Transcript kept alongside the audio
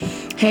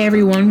Hey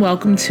everyone,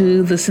 welcome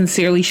to the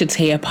Sincerely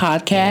Shatea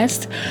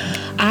podcast.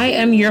 I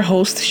am your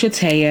host,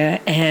 Shatea,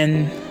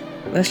 and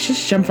let's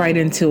just jump right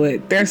into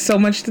it. There's so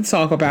much to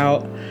talk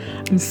about.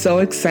 I'm so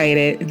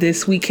excited.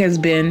 This week has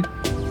been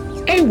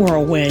a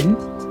whirlwind.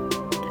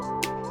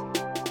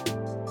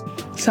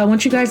 So I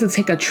want you guys to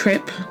take a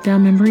trip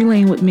down memory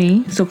lane with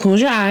me. So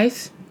close your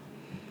eyes.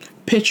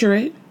 Picture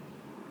it.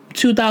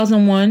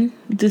 2001,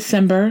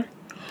 December.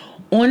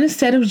 On the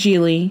set of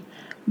Geely,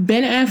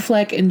 Ben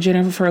Affleck and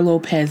Jennifer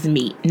Lopez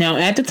meet. Now,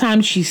 at the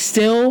time, she's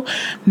still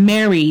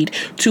married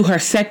to her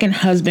second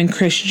husband,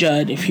 Chris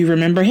Judd. If you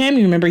remember him,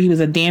 you remember he was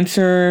a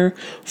dancer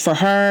for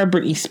her,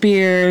 Britney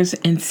Spears,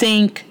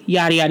 NSYNC,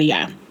 yada, yada,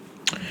 yada.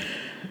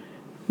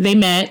 They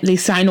met. They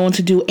signed on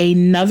to do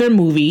another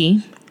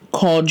movie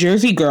called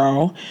Jersey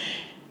Girl,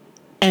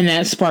 and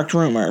that sparked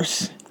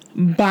rumors.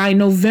 By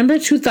November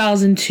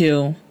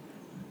 2002,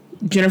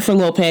 Jennifer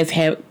Lopez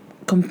had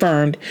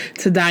confirmed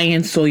to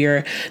Diane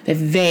Sawyer that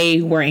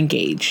they were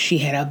engaged. She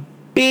had a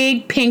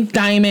big pink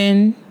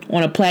diamond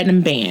on a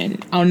platinum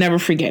band. I'll never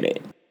forget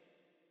it.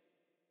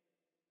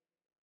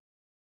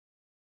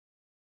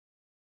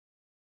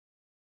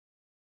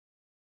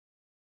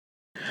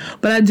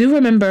 But I do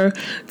remember,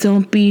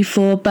 don't be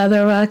fooled by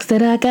the rocks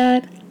that I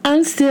got.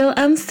 I'm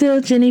still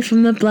Jenny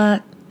from the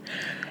block.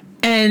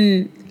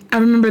 And I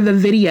remember the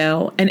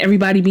video and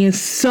everybody being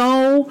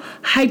so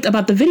hyped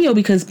about the video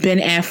because Ben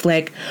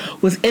Affleck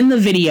was in the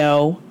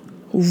video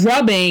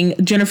rubbing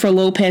Jennifer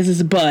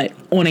Lopez's butt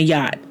on a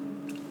yacht.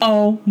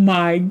 Oh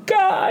my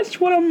gosh,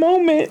 what a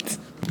moment.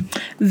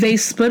 They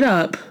split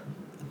up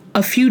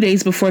a few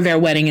days before their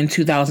wedding in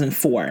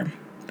 2004.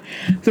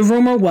 The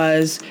rumor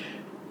was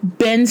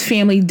Ben's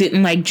family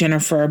didn't like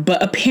Jennifer,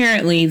 but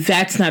apparently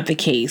that's not the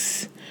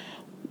case.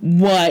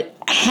 What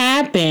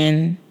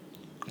happened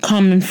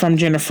coming from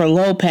Jennifer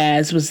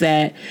Lopez was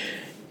that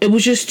it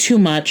was just too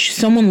much.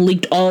 Someone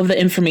leaked all of the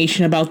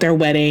information about their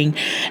wedding,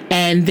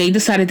 and they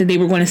decided that they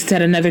were going to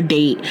set another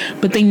date,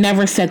 but they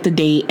never set the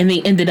date, and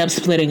they ended up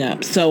splitting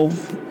up. So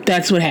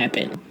that's what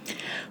happened.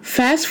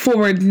 Fast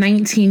forward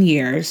 19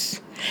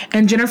 years,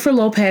 and Jennifer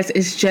Lopez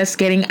is just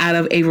getting out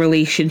of a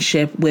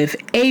relationship with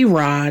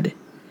A-Rod,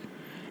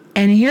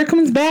 and here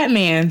comes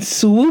Batman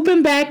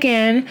swooping back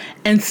in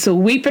and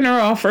sweeping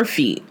her off her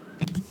feet.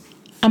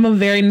 I'm a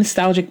very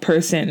nostalgic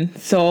person,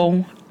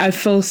 so I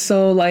feel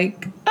so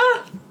like,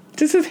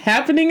 this is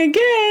happening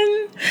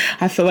again.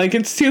 I feel like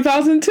it's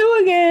 2002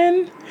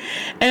 again.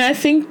 And I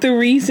think the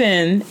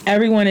reason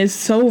everyone is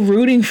so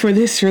rooting for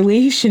this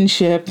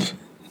relationship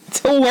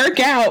to work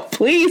out,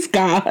 please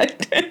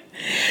God,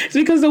 is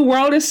because the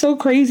world is so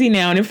crazy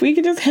now. And if we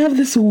could just have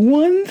this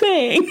one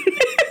thing,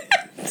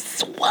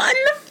 this one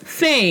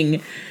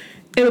thing,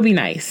 it'll be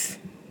nice.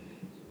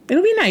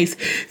 It'll be nice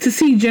to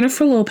see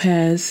Jennifer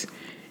Lopez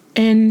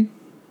in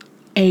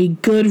a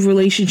good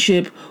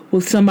relationship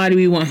with somebody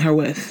we want her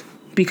with,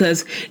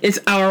 because it's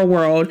our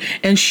world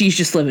and she's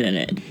just living in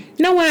it.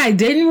 You know what I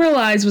didn't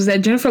realize was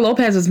that Jennifer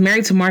Lopez was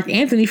married to Marc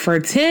Anthony for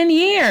 10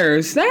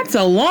 years. That's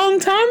a long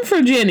time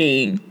for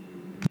Jenny.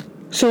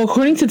 So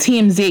according to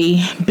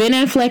TMZ, Ben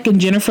Affleck and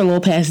Jennifer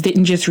Lopez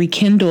didn't just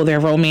rekindle their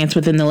romance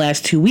within the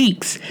last 2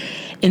 weeks.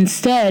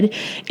 Instead,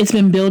 it's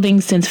been building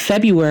since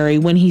February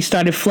when he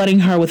started flooding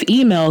her with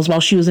emails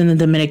while she was in the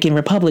Dominican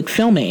Republic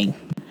filming.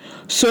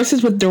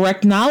 Sources with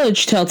direct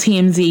knowledge tell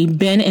TMZ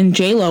Ben and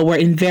J-Lo were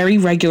in very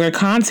regular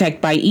contact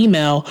by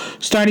email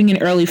starting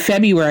in early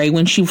February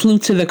when she flew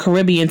to the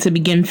Caribbean to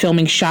begin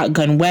filming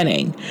Shotgun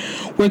Wedding.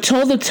 We're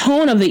told the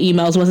tone of the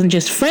emails wasn't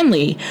just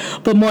friendly,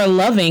 but more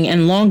loving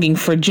and longing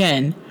for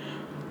Jen.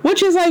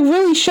 Which is like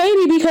really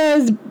shady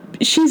because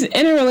she's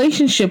in a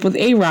relationship with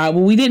A-Rod.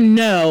 Well, we didn't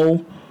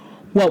know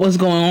what was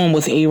going on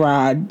with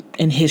A-Rod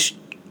and his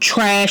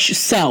trash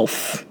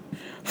self.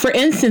 For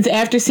instance,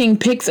 after seeing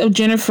pics of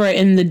Jennifer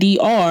in the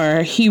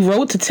DR, he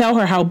wrote to tell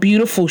her how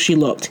beautiful she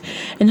looked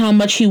and how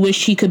much he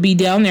wished he could be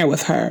down there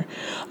with her.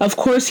 Of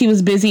course, he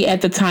was busy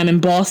at the time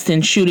in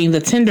Boston shooting The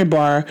Tinder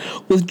Bar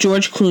with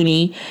George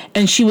Clooney,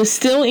 and she was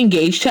still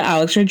engaged to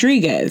Alex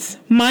Rodriguez.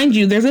 Mind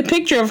you, there's a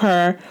picture of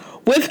her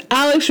with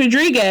Alex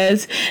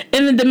Rodriguez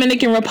in the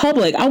Dominican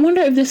Republic. I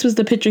wonder if this was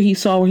the picture he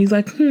saw where he's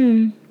like,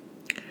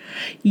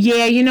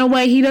 yeah, you know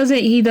what? He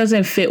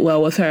doesn't fit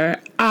well with her.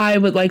 I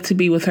would like to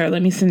be with her.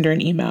 Let me send her an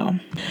email.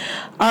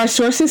 Our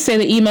sources say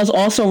the emails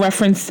also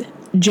referenced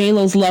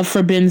J-Lo's love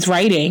for Ben's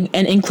writing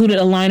and included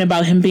a line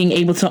about him being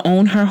able to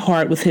own her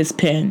heart with his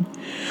pen.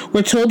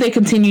 We're told they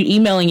continued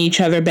emailing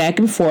each other back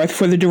and forth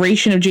for the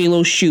duration of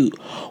J-Lo's shoot,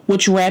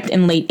 which wrapped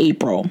in late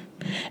April.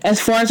 As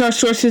far as our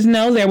sources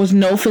know, there was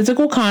no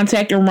physical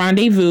contact or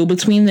rendezvous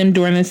between them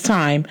during this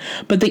time,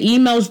 but the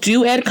emails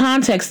do add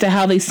context to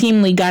how they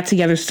seemingly got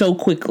together so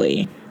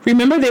quickly.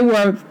 Remember, they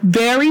were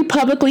very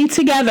publicly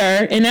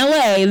together in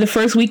LA the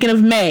first weekend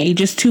of May,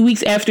 just 2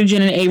 weeks after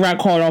Jen and A-Rod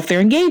called off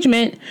their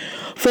engagement.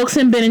 Folks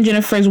in Ben and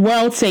Jennifer's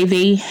world say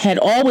they had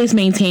always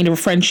maintained a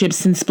friendship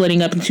since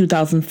splitting up in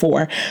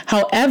 2004.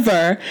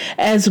 However,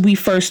 as we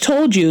first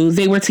told you,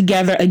 they were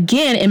together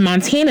again in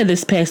Montana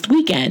this past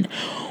weekend.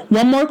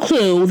 One more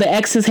clue, the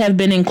exes have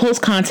been in close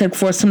contact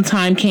for some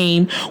time,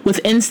 came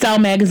with InStyle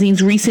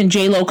magazine's recent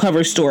J-Lo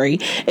cover story.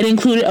 It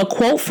included a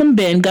quote from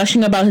Ben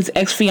gushing about his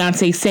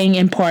ex-fiancée, saying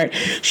in part,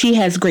 "She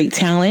has great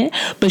talent,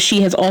 but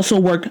she has also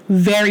worked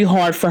very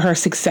hard for her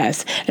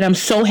success. And I'm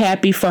so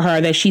happy for her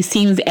that she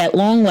seems at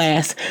long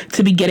last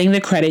to be getting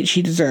the credit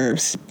she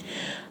deserves."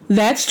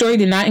 That story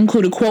did not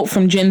include a quote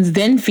from Jen's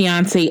then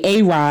fiancé,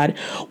 A-Rod.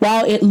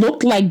 While it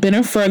looked like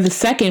Bennifer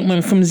II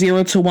went from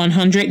 0 to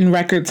 100 in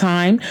record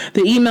time,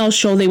 the emails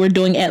show they were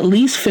doing at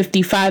least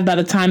 55 by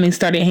the time they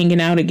started hanging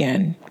out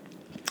again.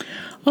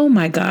 Oh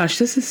my gosh,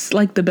 this is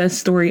like the best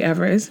story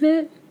ever, isn't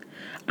it?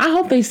 I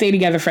hope they stay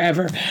together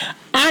forever.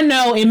 I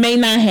know it may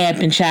not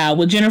happen, child,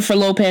 with Jennifer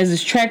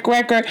Lopez's track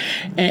record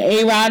and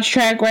A-Rod's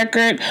track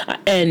record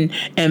and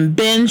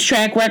Ben's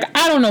track record.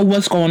 I don't know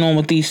what's going on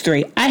with these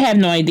three. I have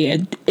no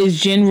idea.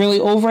 Is Jen really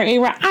over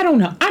A-Rod? I don't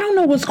know. I don't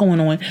know what's going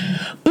on.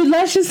 But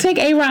let's just take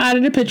A-Rod out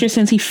of the picture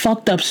since he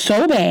fucked up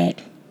so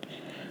bad.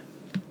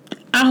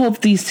 I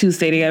hope these two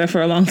stay together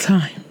for a long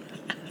time.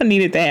 I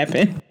need it to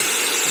happen.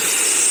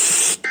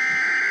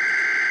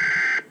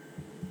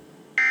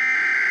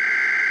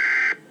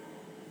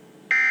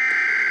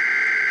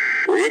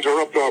 We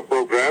interrupt our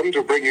program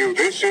to bring you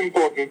this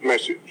important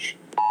message.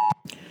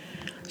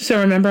 So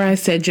remember I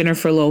said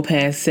Jennifer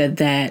Lopez said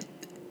that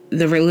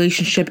the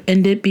relationship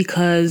ended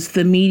because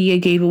the media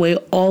gave away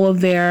all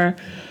of their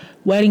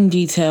wedding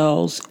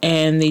details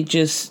and they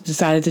just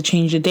decided to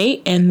change the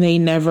date and they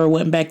never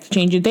went back to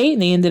change the date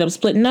and they ended up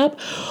splitting up.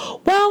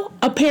 Well,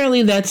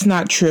 apparently that's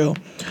not true.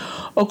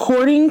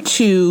 According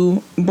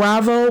to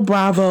Bravo,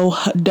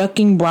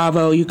 Ducking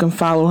Bravo, you can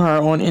follow her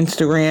on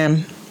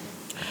Instagram.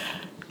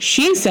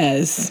 She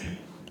says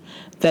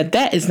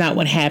that is not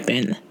what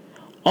happened.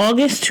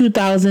 August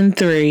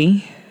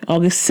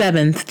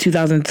 7th,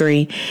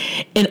 2003,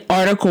 an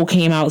article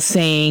came out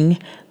saying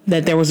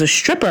that there was a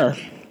stripper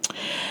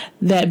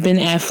that Ben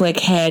Affleck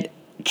had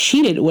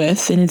cheated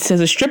with, and it says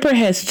a stripper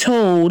has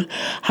told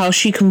how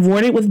she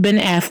cavorted with Ben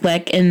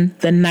Affleck in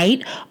the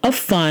night of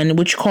fun,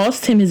 which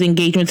cost him his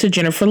engagement to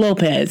Jennifer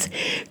Lopez.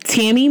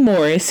 Tammy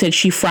Morris said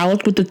she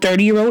frolicked with the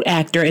 30-year-old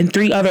actor and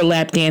 3 other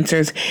lap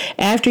dancers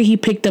after he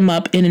picked them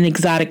up in an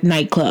exotic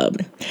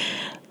nightclub.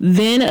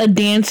 Then a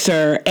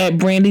dancer at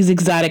Brandy's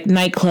Exotic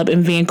nightclub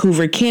in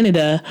Vancouver,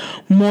 Canada,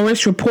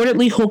 Morris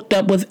reportedly hooked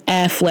up with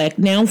Affleck,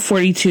 now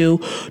 42,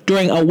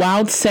 during a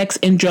wild sex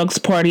and drugs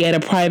party at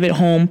a private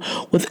home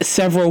with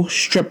several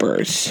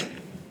strippers.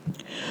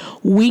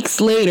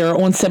 Weeks later,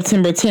 on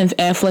September 10th,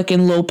 Affleck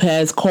and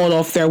Lopez called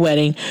off their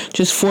wedding,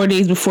 just 4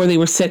 days before they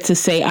were set to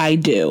say "I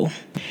do."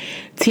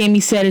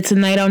 Tammy said, "It's a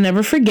night I'll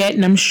never forget,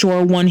 and I'm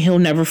sure one he'll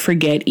never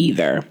forget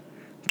either."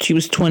 She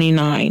was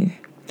 29.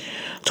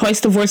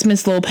 Twice divorced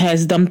Miss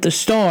Lopez dumped the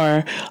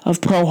star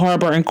of Pearl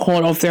Harbor and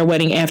called off their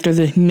wedding after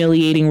the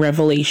humiliating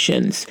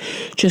revelations.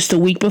 Just a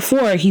week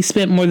before, he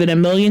spent more than $1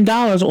 million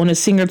on a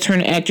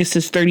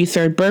singer-turned-actress's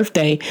 33rd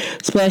birthday,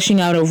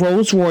 splashing out a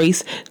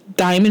Rolls-Royce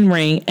diamond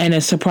ring and a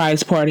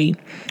surprise party.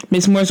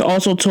 Ms. Morris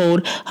also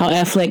told how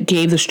Affleck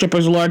gave the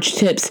strippers large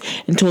tips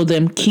and told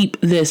them, "Keep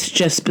this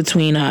just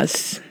between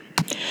us."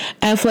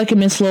 Affleck and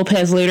Miss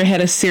Lopez later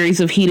had a series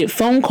of heated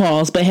phone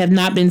calls, but have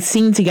not been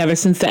seen together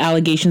since the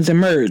allegations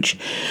emerged.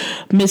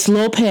 Miss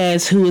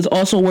Lopez, who is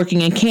also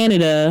working in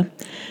Canada,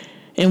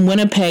 in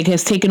Winnipeg,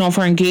 has taken off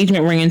her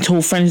engagement ring and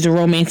told friends the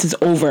romance is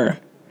over.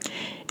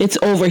 "It's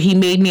over. He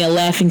made me a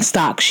laughing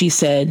stock," she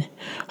said.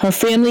 Her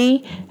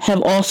family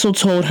have also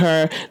told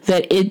her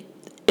that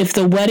if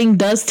the wedding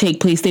does take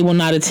place, they will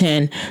not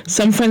attend.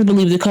 Some friends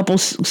believe the couple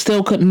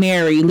still could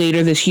marry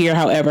later this year,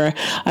 however.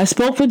 "I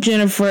spoke with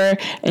Jennifer,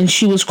 and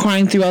she was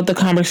crying throughout the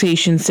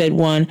conversation," said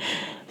one.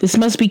 "This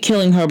must be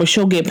killing her, but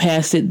she'll get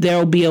past it.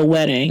 There'll be a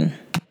wedding."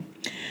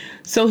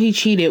 So he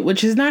cheated,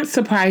 which is not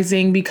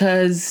surprising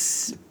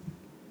because,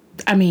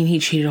 I mean, he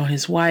cheated on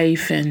his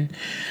wife, and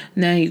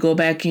now you go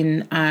back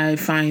and I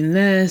find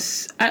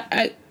this.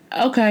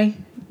 Okay,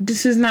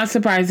 this is not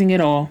surprising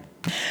at all.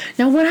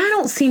 Now, what I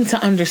don't seem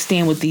to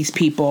understand with these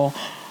people,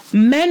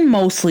 men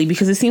mostly,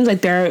 because it seems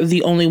like they're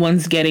the only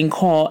ones getting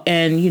caught,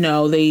 and, you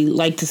know, they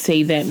like to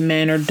say that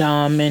men are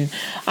dumb, and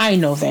I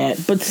know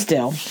that, but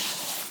still,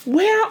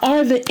 where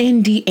are the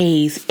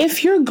NDAs?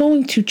 If you're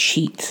going to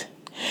cheat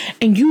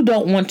and you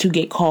don't want to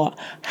get caught,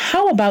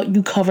 how about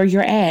you cover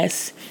your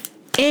ass?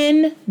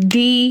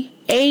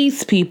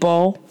 NDAs,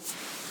 people.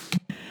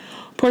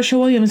 Portia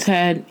Williams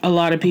had a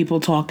lot of people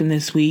talking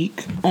this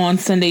week. On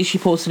Sunday, she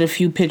posted a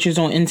few pictures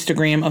on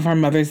Instagram of her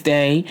Mother's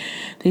Day.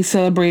 They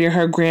celebrated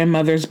her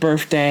grandmother's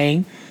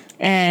birthday.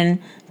 And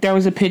there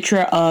was a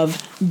picture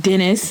of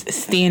Dennis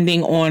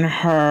standing on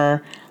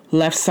her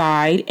left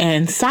side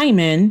and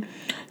Simon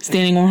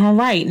standing on her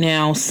right.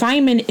 Now,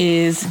 Simon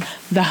is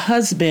the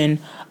husband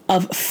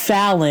of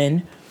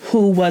Fallon,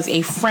 who was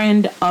a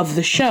friend of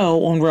the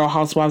show on Real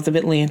Housewives of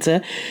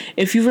Atlanta.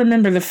 If you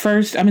remember the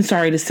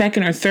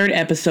second or third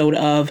episode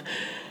of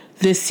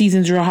this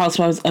season's Real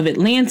Housewives of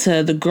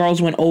Atlanta, the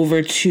girls went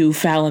over to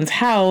Fallon's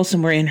house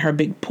and were in her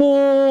big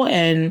pool,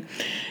 and,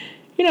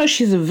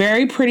 she's a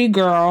very pretty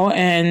girl,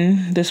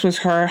 and this was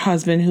her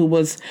husband who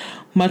was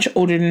much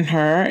older than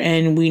her,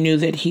 and we knew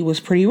that he was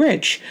pretty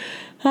rich.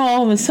 So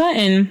all of a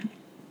sudden,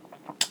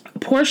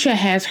 Portia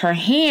has her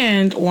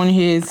hand on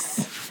his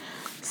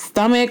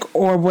stomach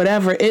or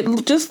whatever.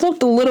 It just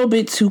looked a little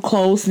bit too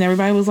close, and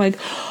everybody was like,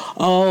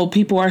 oh,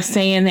 people are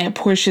saying that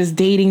Portia's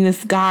dating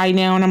this guy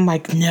now, and I'm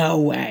like, no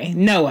way.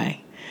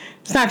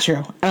 It's not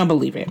true. I don't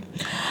believe it.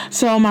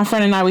 So my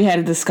friend and I, we had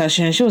a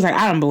discussion, and she was like,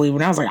 I don't believe it.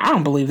 And I was like, I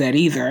don't believe that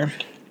either.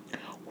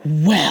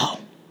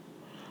 Well,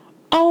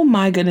 oh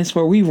my goodness,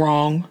 were we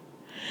wrong?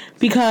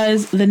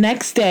 Because the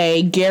next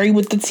day, Gary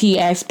with the T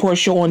asked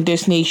Portia on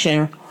Dish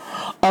Nation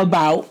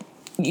about,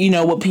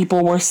 what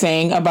people were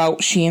saying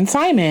about she and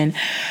Simon.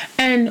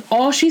 And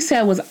all she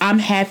said was, I'm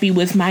happy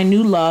with my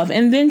new love.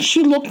 And then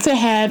she looked to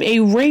have a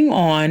ring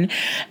on,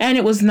 and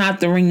it was not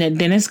the ring that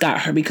Dennis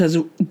got her, because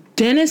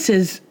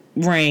Dennis's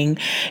ring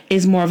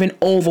is more of an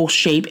oval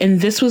shape, and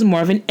this was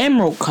more of an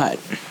emerald cut.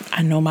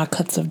 I know my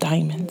cuts of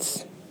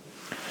diamonds.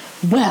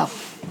 Well,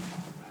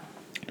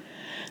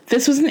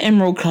 this was an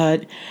emerald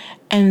cut,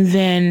 and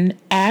then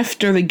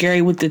after the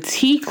Gary with the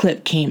T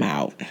clip came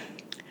out,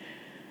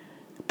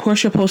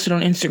 Portia posted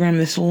on Instagram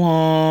this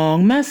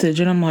long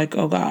message, and I'm like,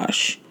 oh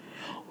gosh.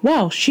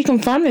 Well, she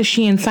confirmed that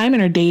she and Simon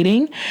are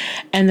dating,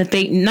 and that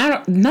they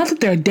not that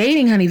they're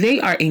dating, honey, they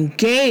are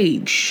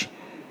engaged.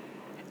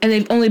 And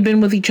they've only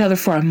been with each other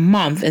for a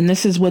month, and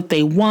this is what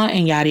they want,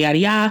 and yada, yada,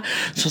 yada.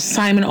 So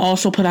Simon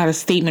also put out a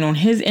statement on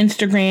his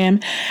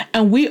Instagram,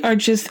 and we are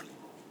just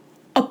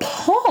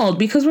appalled,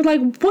 because we're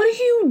like,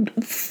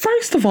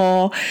 first of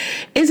all,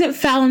 isn't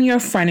Fallon your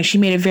friend? And she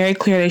made it very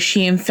clear that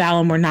she and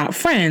Fallon were not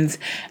friends.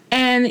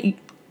 And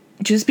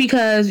just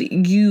because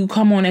you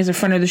come on as a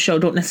friend of the show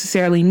don't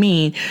necessarily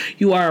mean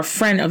you are a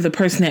friend of the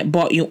person that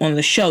bought you on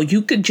the show.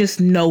 You could just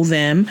know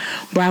them.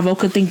 Bravo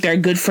could think they're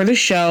good for the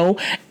show,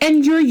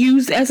 and you're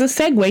used as a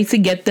segue to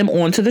get them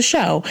onto the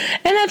show.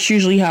 And that's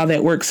usually how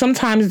that works.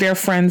 Sometimes they're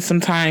friends,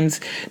 sometimes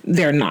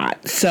they're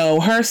not. So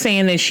her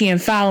saying that she and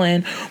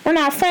Fallon were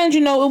not friends,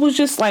 it was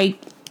just like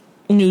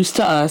news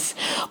to us.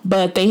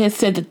 But they had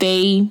said that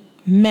they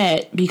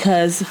met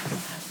because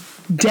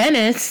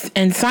Dennis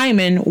and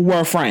Simon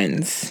were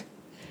friends.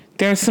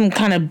 They're some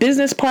kind of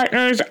business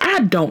partners. I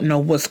don't know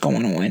what's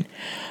going on.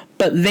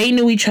 But they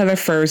knew each other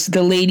first.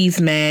 The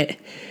ladies met.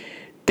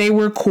 They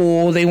were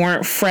cool. They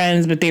weren't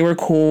friends, but they were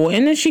cool.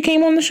 And then she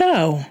came on the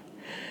show.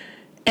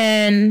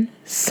 And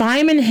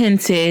Simon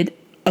hinted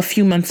a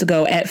few months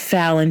ago at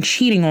Fallon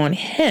cheating on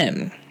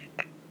him.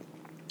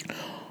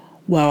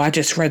 Well, I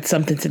just read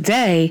something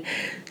today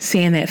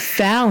saying that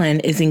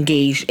Fallon is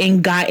engaged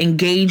and got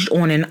engaged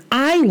on an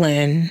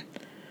island.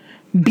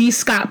 B.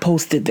 Scott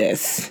posted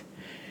this.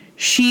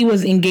 She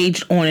was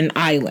engaged on an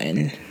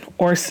island,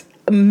 or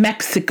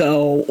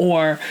Mexico,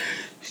 or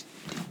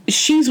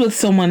she's with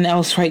someone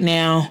else right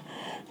now,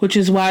 which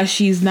is why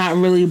she's not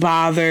really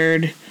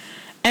bothered.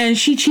 And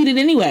she cheated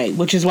anyway,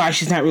 which is why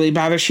she's not really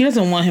bothered. She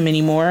doesn't want him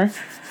anymore.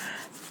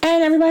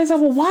 And everybody's like,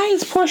 well, why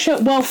is Portia?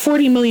 Well,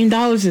 $40 million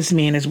this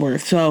man is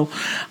worth. So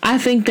I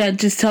think that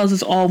just tells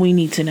us all we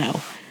need to know.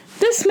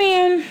 This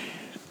man,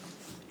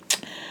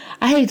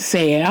 I hate to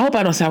say it, I hope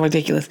I don't sound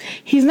ridiculous,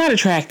 he's not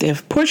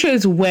attractive. Portia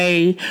is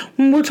when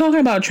we're talking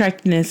about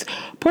attractiveness,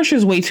 Portia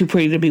is way too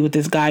pretty to be with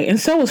this guy. And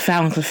so is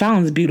Fallon, because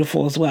Fallon's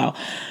beautiful as well.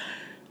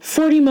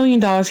 $40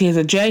 million, he has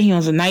a jet, he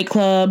owns a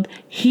nightclub,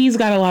 he's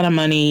got a lot of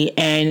money,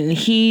 and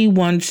he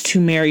wants to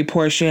marry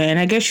Portia, and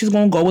I guess she's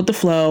going to go with the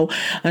flow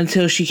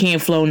until she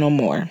can't flow no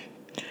more.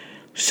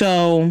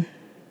 So,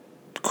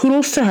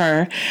 kudos to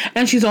her.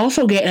 And she's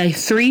also getting a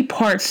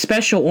 3-part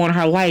special on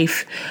her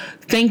life.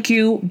 Thank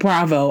you,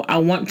 Bravo. I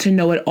want to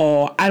know it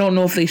all. I don't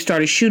know if they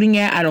started shooting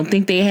yet. I don't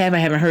think they have. I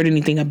haven't heard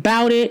anything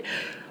about it.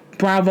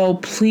 Bravo,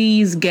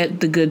 please get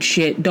the good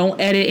shit. Don't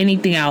edit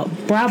anything out.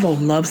 Bravo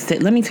loves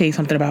to. Let me tell you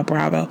something about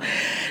Bravo.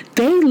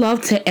 They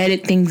love to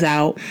edit things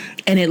out,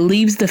 and it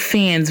leaves the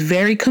fans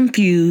very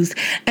confused.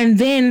 And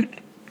then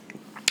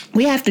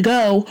we have to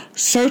go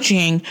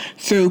searching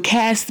through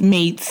cast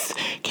members'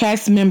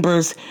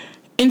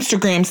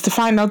 Instagrams to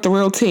find out the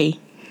real tea.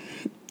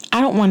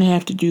 I don't want to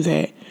have to do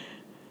that.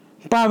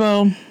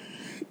 Bravo,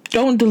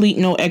 don't delete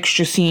no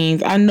extra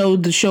scenes. I know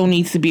the show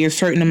needs to be a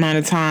certain amount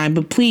of time,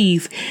 but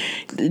please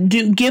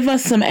do give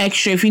us some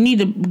extra. If you need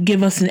to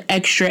give us an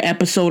extra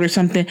episode or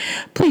something,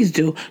 please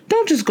do.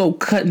 Don't just go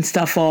cutting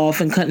stuff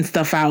off and cutting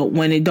stuff out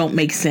when it don't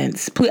make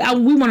sense. Please,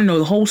 we want to know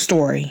the whole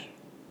story.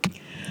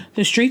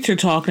 The streets are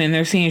talking, and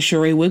they're saying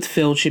Sheree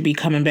Whitfield should be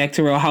coming back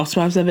to Real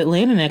Housewives of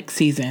Atlanta next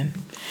season.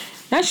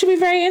 That should be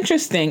very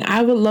interesting.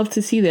 I would love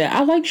to see that.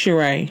 I like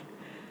Sheree.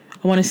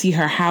 I want to see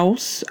her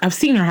house. I've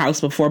seen her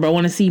house before, but I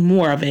want to see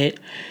more of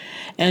it.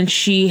 And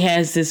she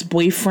has this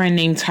boyfriend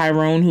named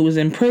Tyrone who was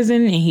in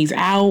prison, and he's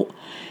out.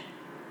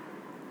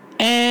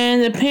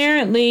 And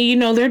apparently,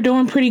 they're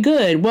doing pretty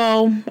good.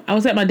 Well, I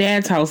was at my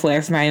dad's house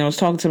last night, and I was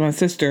talking to my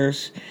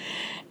sisters.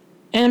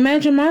 And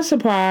imagine my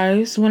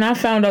surprise when I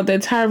found out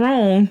that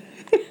Tyrone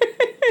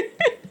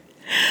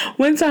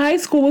went to high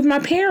school with my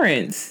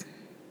parents.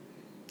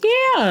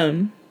 Yeah,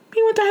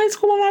 he went to high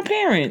school with my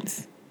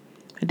parents.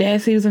 Her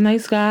dad said he was a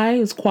nice guy. He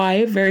was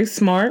quiet, very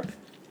smart.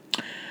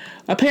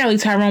 Apparently,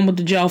 Tyrone went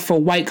to jail for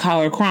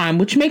white-collar crime,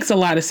 which makes a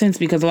lot of sense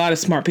because a lot of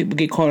smart people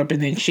get caught up in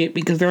that shit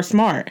because they're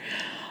smart.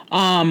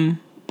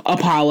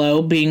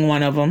 Apollo being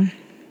one of them.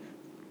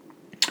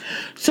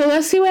 So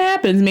let's see what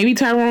happens. Maybe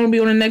Tyrone will be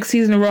on the next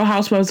season of Real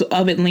Housewives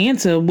of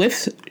Atlanta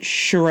with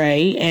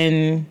Sheree,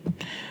 and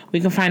we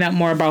can find out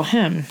more about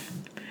him.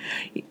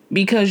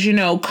 Because,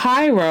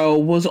 Cairo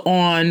was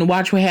on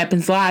Watch What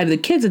Happens Live, the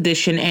kids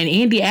edition, and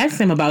Andy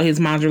asked him about his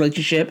mom's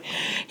relationship.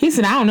 He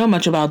said, I don't know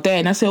much about that.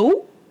 And I said,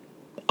 ooh,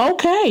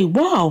 okay,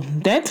 wow,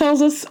 that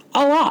tells us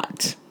a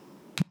lot.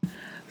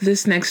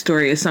 This next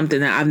story is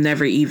something that I've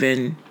never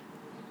even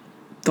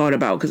thought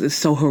about because it's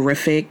so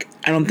horrific.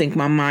 I don't think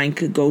my mind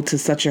could go to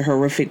such a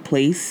horrific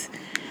place.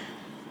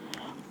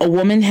 A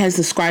woman has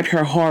described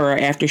her horror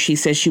after she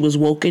says she was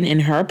woken in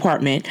her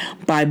apartment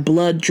by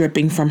blood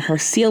dripping from her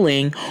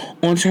ceiling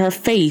onto her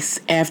face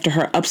after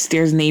her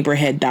upstairs neighbor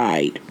had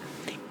died.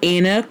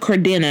 Ana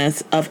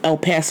Cardenas of El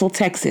Paso,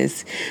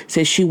 Texas,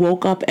 says she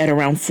woke up at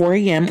around 4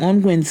 a.m.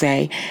 on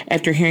Wednesday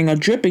after hearing a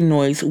dripping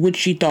noise, which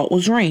she thought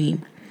was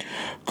rain.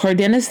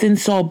 Cardenas then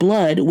saw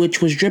blood,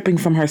 which was dripping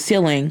from her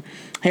ceiling,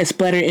 had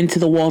splattered into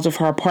the walls of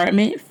her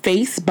apartment,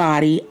 face,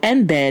 body,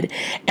 and bed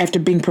after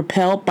being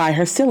propelled by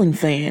her ceiling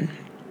fan.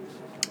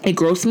 It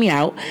grossed me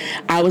out.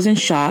 I was in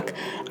shock.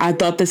 I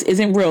thought this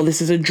isn't real.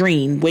 This is a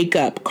dream. Wake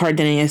up,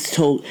 Cardenas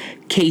told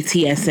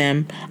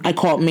KTSM. I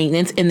called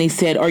maintenance and they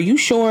said, are you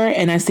sure?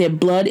 And I said,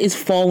 blood is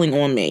falling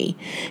on me.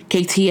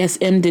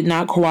 KTSM did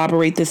not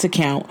corroborate this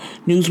account.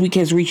 Newsweek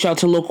has reached out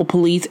to local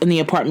police and the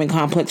apartment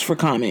complex for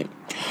comment.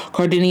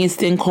 Cardenas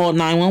then called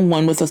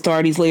 911 with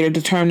authorities later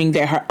determining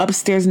that her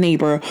upstairs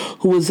neighbor,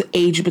 who was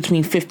aged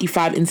between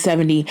 55 and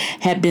 70,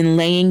 had been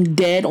laying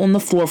dead on the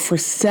floor for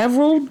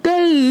several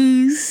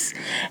days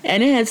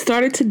and it had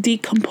started to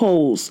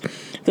decompose.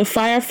 The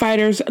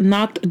firefighters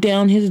knocked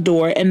down his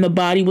door and the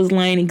body was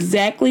lying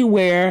exactly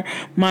where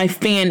my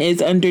fan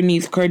is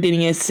underneath,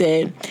 Cardenas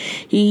said.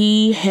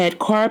 He had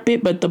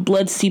carpet, but the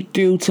blood seeped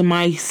through to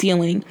my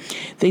ceiling.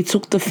 They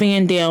took the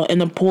fan down and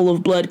a pool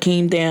of blood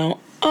came down.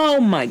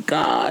 Oh my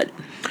God.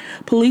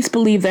 Police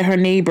believe that her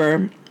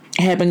neighbor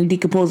had been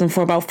decomposing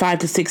for about 5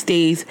 to 6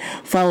 days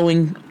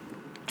following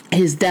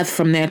his death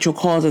from natural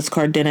causes,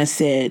 Cardenas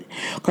said.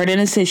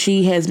 Cardenas said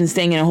she has been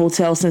staying in a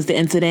hotel since the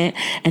incident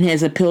and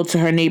has appealed to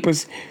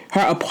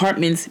her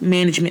apartment's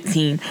management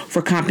team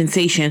for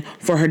compensation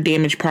for her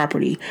damaged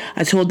property.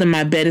 I told them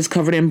my bed is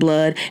covered in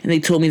blood and they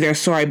told me they're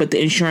sorry, but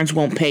the insurance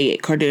won't pay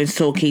it, Cardenas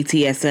told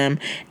KTSM,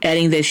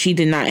 adding that she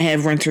did not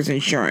have renter's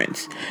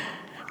insurance.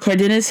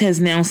 Cardenas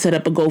has now set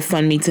up a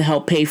GoFundMe to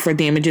help pay for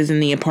damages in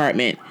the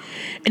apartment.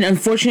 An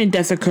unfortunate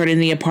death occurred in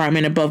the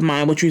apartment above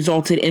mine, which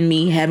resulted in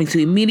me having to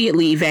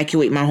immediately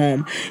evacuate my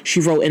home, she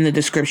wrote in the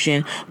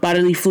description.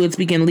 Bodily fluids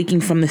began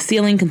leaking from the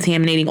ceiling,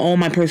 contaminating all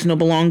my personal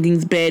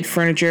belongings, bed,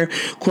 furniture,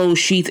 clothes,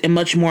 sheets, and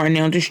much more are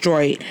now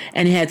destroyed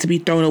and had to be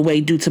thrown away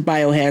due to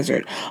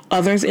biohazard.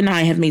 Others and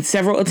I have made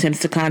several attempts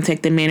to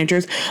contact the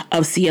managers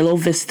of Cielo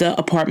Vista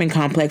apartment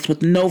complex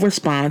with no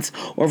response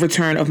or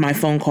return of my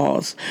phone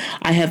calls.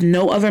 I have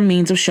no other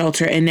means of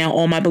shelter and now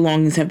all my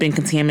belongings have been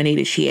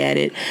contaminated, she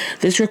added.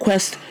 This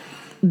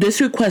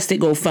requested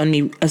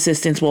GoFundMe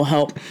assistance will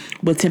help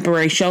with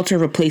temporary shelter,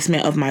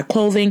 replacement of my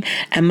clothing,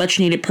 and much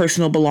needed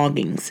personal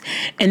belongings.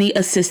 Any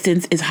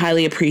assistance is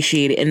highly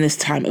appreciated in this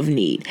time of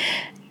need.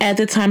 At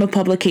the time of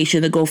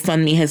publication, the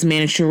GoFundMe has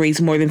managed to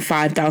raise more than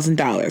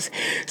 $5,000.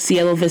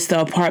 Cielo Vista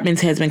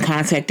Apartments has been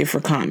contacted for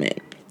comment.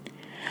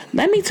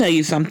 Let me tell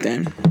you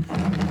something.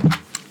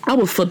 I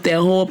would flip that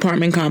whole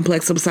apartment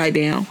complex upside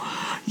down.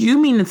 You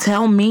mean to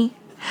tell me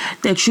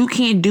that you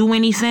can't do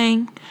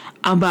anything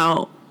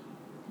about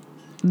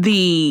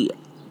the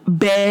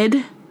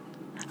bed?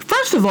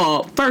 First of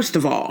all,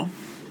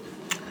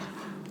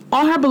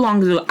 all her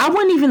belongings, I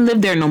wouldn't even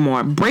live there no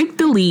more. Break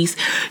the lease.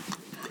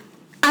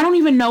 I don't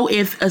even know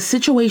if a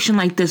situation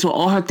like this with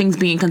all her things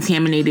being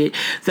contaminated,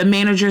 the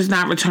manager's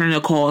not returning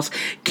the calls,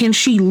 can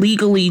she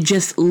legally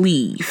just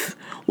leave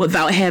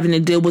without having to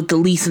deal with the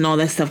lease and all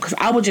that stuff? Because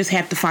I would just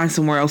have to find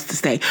somewhere else to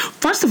stay.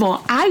 First of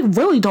all, I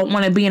really don't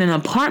want to be in an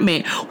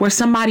apartment where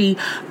somebody,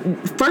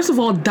 first of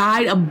all,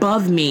 died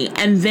above me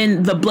and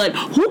then the blood.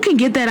 Who can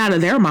get that out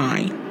of their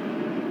mind?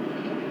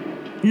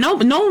 No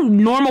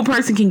normal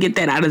person can get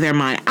that out of their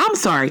mind. I'm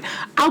sorry.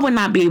 I would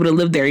not be able to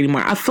live there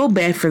anymore. I feel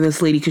bad for this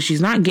lady because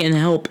she's not getting the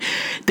help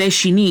that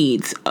she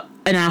needs.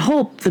 And I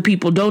hope the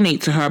people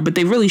donate to her, but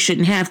they really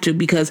shouldn't have to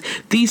because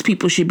these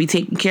people should be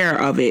taking care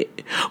of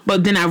it.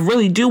 But then I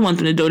really do want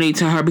them to donate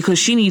to her because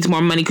she needs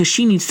more money because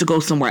she needs to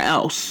go somewhere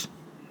else.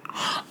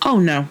 Oh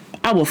no,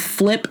 I will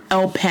flip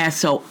El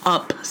Paso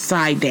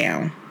upside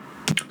down.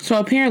 So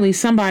apparently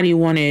somebody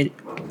wanted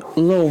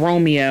Lil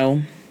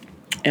Romeo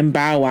and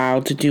Bow Wow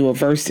to do a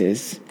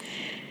versus.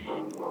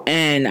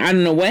 And I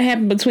don't know what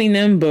happened between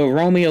them, but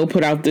Romeo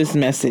put out this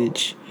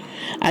message.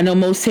 I know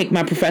most take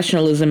my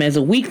professionalism as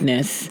a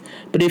weakness,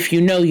 but if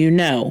you know, you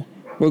know.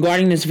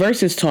 Regarding this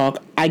versus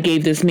talk, I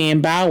gave this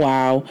man Bow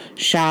Wow,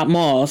 Shop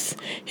Moss,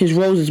 his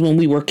roses when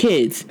we were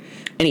kids,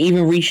 and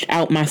even reached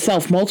out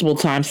myself multiple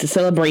times to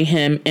celebrate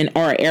him and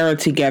our era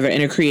together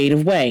in a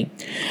creative way.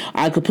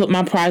 I could put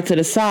my pride to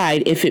the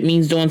side if it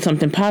means doing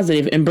something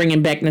positive and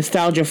bringing back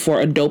nostalgia for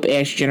a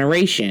dope-ass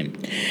generation.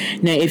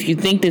 Now, if you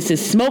think this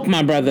is smoke,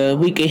 my brother,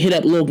 we could hit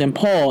up Logan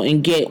Paul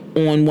and get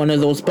on one of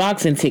those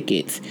boxing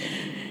tickets.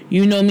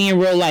 You know me in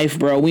real life,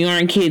 bro. We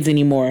aren't kids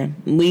anymore.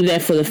 Leave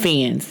that for the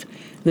fans.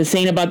 This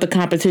ain't about the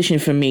competition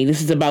for me. This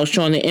is about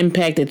showing the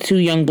impact that 2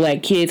 young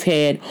black kids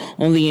had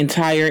on the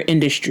entire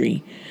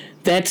industry.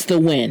 That's the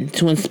win.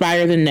 To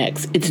inspire the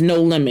next. It's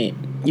no limit.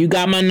 You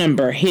got my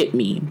number. Hit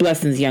me.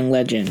 Blessings, young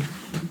legend.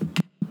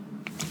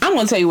 I'm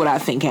going to tell you what I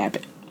think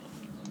happened.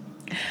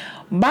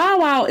 Bow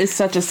Wow is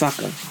such a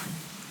sucker.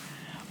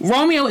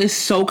 Romeo is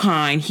so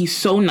kind. He's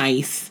so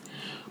nice.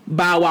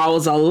 Bow Wow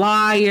is a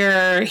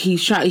liar.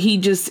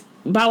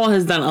 Bow Wow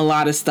has done a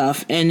lot of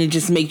stuff, and it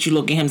just makes you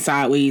look at him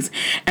sideways.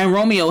 And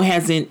Romeo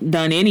hasn't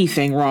done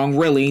anything wrong,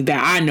 really,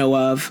 that I know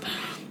of.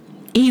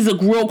 He's a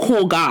real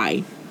cool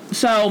guy.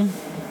 So,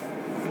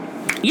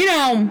 you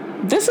know,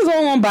 this is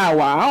all on Bow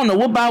Wow. I don't know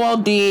what Bow Wow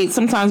did.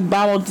 Sometimes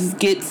Bow Wow just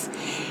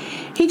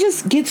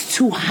gets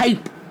too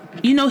hype.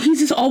 You know, he's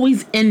just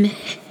always in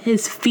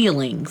his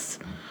feelings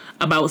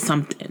about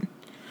something.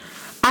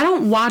 I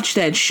don't watch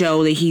that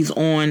show that he's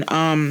on.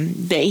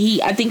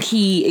 I think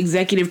he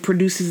executive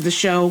produces the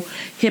show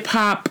Hip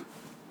Hop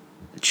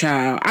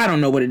Child. I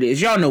don't know what it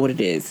is. Y'all know what it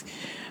is.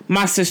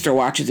 My sister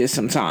watches it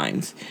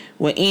sometimes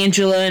with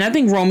Angela, and I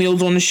think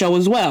Romeo's on the show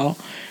as well.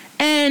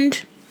 And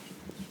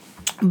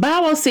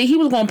Bow Wow said he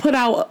was going to put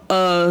out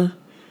a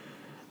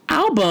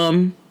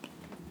album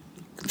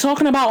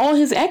talking about all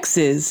his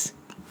exes.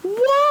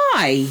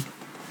 Why?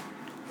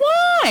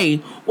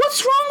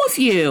 What's wrong with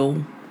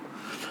you?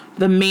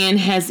 The man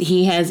has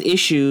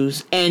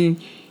issues,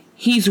 and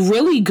he's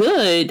really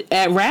good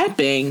at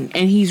rapping,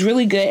 and he's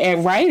really good at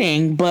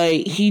writing, but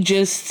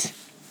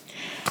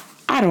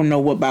I don't know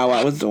what Bow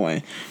Wow was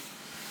doing.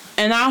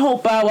 And I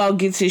hope Bow Wow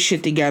gets his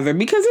shit together,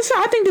 because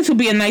I think this will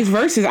be a nice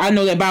versus. I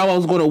know that Bow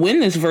Wow's going to win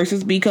this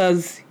versus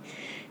because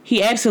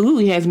he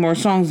absolutely has more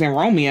songs than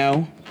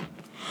Romeo.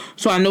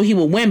 So I know he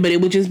will win, but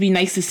it would just be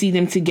nice to see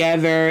them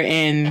together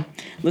and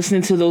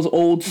listening to those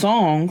old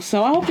songs.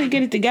 So I hope they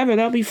get it together.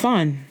 That'll be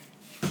fun.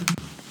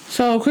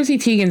 So Chrissy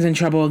Teigen's in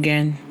trouble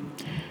again.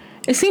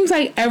 It seems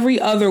like every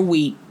other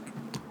week,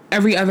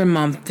 every other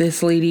month,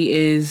 this lady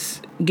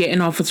is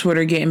getting off of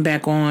Twitter, getting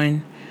back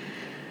on.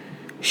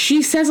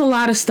 She says a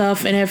lot of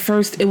stuff, and at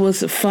first it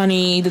was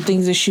funny, the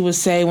things that she would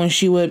say when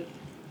she would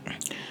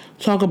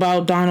talk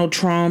about Donald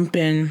Trump,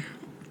 and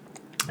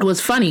it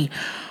was funny.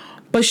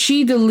 But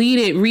she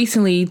deleted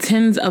recently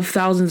tens of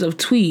thousands of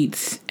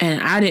tweets,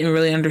 and I didn't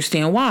really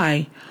understand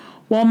why.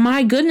 Well,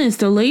 my goodness,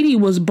 the lady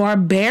was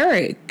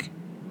barbaric.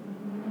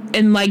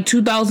 In like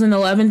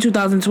 2011,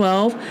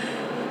 2012,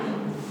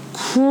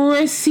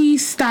 Christina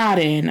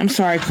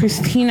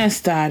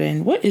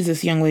Stodden. What is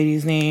this young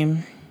lady's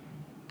name?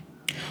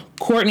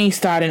 Courtney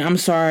Stodden. I'm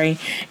sorry.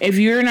 If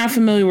you're not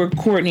familiar with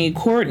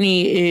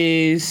Courtney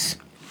is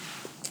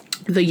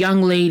the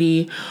young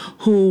lady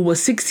who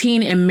was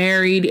 16 and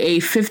married a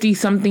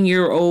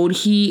 50-something-year-old.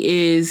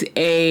 He is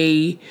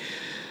a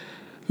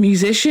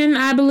musician,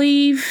 I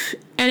believe.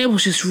 And it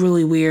was just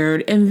really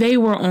weird. And they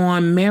were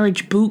on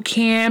Marriage Boot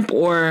Camp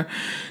or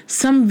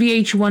some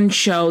VH1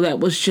 show that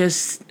was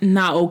just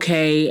not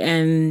okay.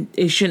 And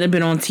it shouldn't have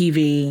been on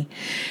TV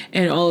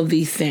and all of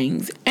these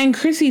things. And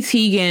Chrissy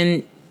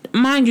Teigen,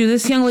 mind you,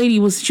 this young lady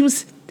she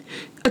was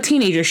a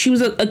teenager. She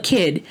was a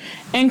kid.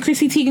 And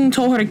Chrissy Teigen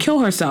told her to kill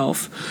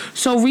herself.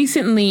 So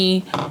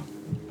recently,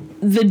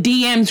 the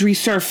DMs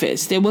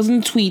resurfaced. It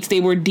wasn't tweets,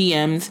 they were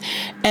DMs.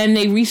 And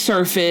they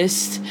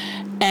resurfaced.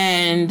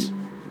 And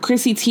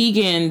Chrissy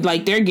Teigen,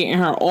 like, they're getting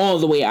her all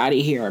the way out of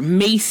here.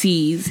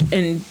 Macy's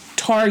and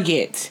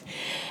Target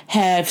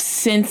have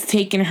since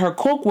taken her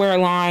cookware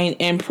line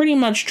and pretty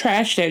much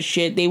trashed that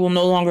shit. They will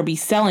no longer be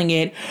selling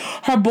it.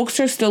 Her books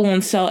are still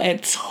on sale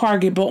at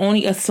Target, but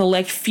only a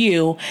select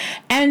few.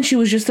 And she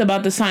was just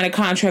about to sign a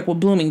contract with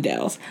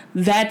Bloomingdale's.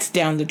 That's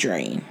down the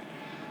drain.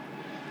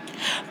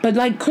 But,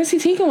 like, Chrissy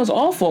Teigen was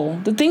awful.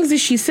 The things that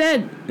she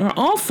said are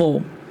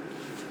awful.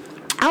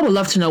 I would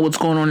love to know what's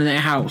going on in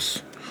that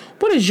house.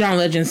 What is John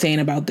Legend saying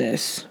about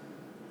this?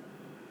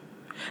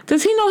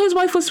 Does he know his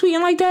wife was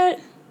tweeting like that?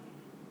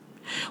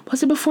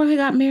 Was it before they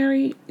got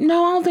married?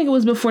 No, I don't think it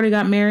was before they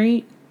got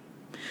married.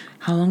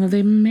 How long have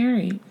they been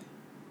married?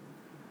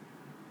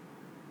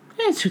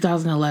 It's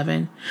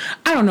 2011.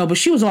 I don't know, but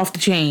she was off the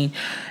chain.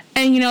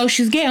 And, you know,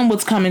 she's getting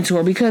what's coming to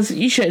her because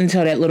you shouldn't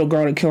tell that little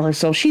girl to kill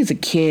herself. She's a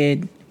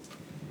kid.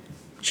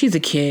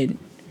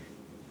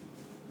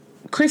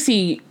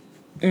 Chrissy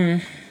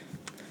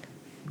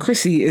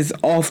is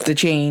off the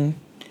chain.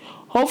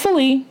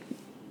 Hopefully,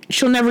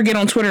 she'll never get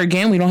on Twitter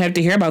again. We don't have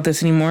to hear about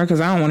this anymore because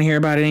I don't want to hear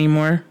about it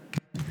anymore.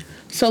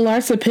 So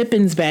Larsa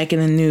Pippen's back in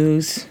the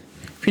news.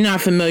 If you're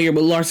not familiar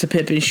with Larsa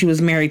Pippen, she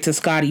was married to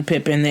Scottie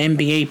Pippen, the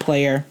NBA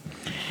player.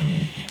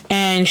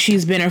 And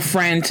she's been a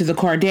friend to the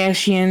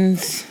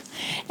Kardashians.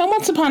 And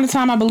once upon a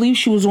time, I believe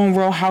she was on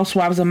Real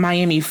Housewives of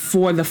Miami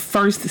for the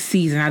first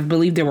season. I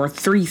believe there were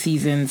 3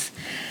 seasons.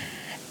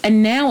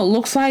 And now it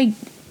looks like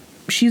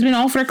she's been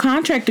offered a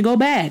contract to go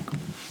back.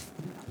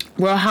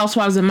 Real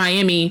Housewives of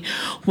Miami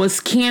was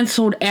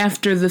canceled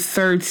after the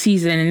 3rd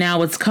season, and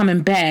now it's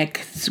coming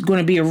back. It's going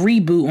to be a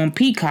reboot on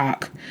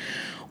Peacock,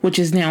 which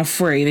is now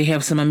free. They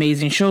have some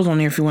amazing shows on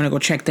there if you want to go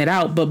check that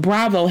out. But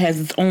Bravo has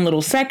its own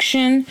little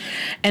section,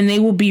 and they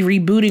will be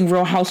rebooting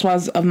Real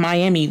Housewives of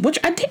Miami, which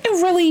I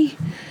didn't really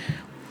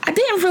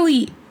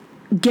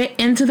get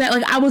into that.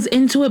 Like, I was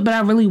into it, but I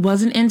really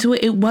wasn't into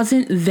it. It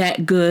wasn't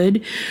that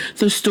good.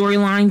 The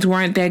storylines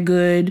weren't that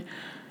good.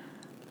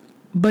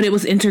 But it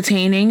was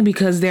entertaining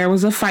because there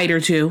was a fight or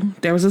two.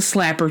 There was a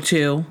slap or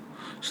two.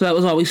 So that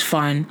was always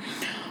fun.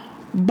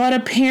 But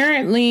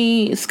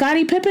apparently,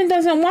 Scottie Pippen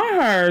doesn't want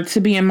her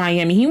to be in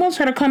Miami. He wants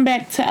her to come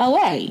back to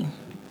LA.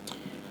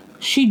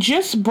 She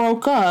just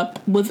broke up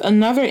with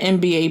another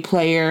NBA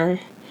player,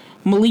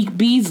 Malik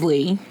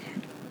Beasley.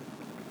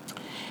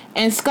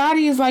 And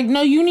Scottie is like,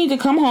 no, you need to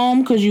come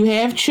home because you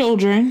have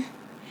children.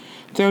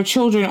 Their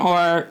children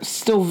are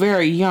still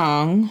very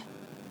young.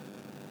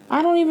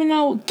 I don't even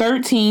know,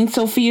 13.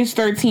 Sophia's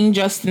 13,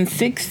 Justin's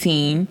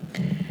 16.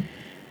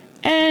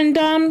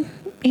 And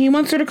he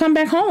wants her to come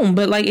back home.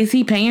 But, like, is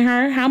he paying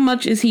her? How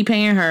much is he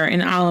paying her in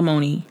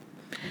alimony?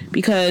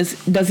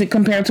 Because does it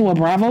compare to a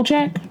Bravo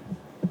check?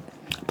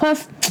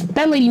 Plus,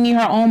 that lady need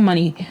her own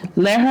money.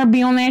 Let her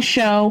be on that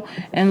show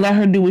and let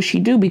her do what she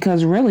do.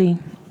 Because, really,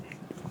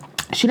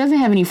 she doesn't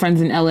have any friends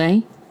in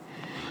LA.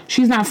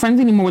 She's not friends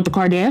anymore with the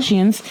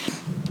Kardashians.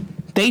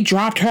 They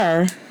dropped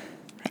her.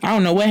 I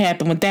don't know what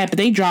happened with that, but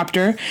they dropped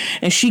her,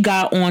 and she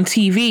got on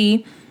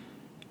TV.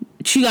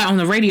 She got on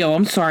the radio,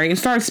 and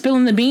started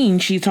spilling the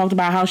beans. She talked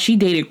about how she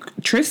dated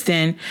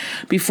Tristan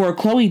before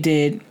Khloe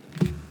did.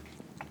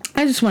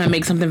 I just want to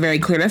make something very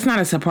clear. That's not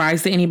a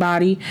surprise to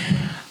anybody.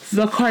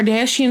 The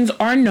Kardashians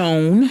are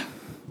known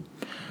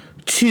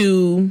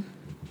to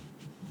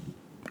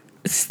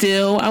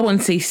I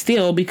wouldn't say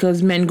steal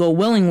because men go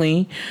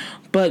willingly,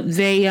 but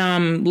they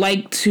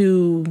like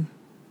to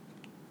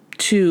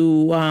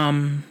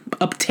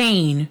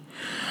obtain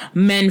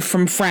men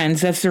from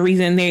friends. That's the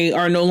reason they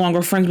are no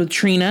longer friends with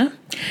Trina,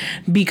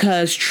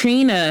 because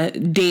Trina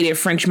dated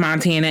French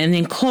Montana and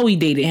then Khloe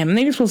dated him. And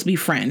they were supposed to be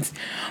friends.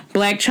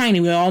 Black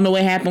China, we all know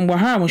what happened with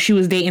her when she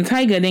was dating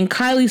Tyga. Then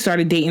Kylie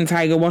started dating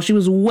Tyga while she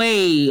was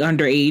way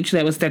underage.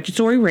 That was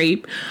statutory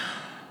rape.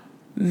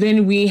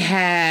 Then we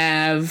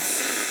have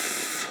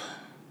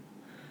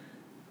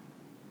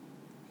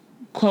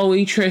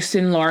Khloe,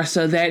 Tristan,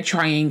 Larsa, that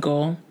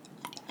triangle.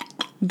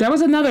 There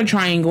was another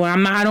triangle.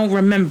 I don't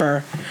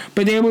remember.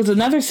 But there was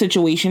another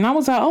situation. I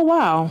was like, oh,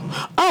 wow.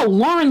 Oh,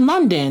 Lauren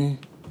London.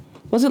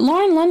 Was it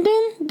Lauren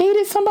London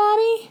dated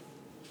somebody?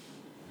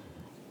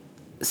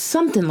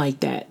 Something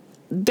like that.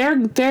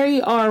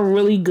 They are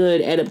really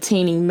good at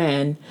obtaining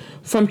men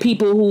from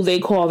people who they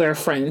call their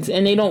friends.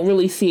 And they don't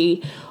really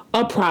see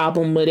a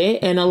problem with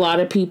it. And a lot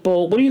of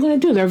people, what are you going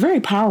to do? They're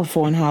very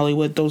powerful in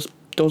Hollywood, those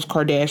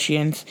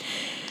Kardashians.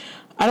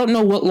 I don't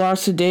know what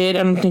Larsa did.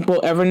 I don't think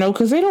we'll ever know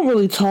because they don't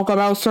really talk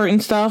about certain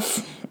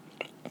stuff.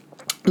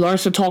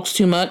 Larsa talks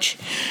too much.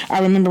 I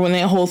remember when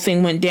that whole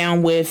thing went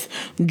down with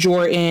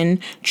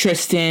Jordan,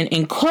 Tristan,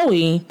 and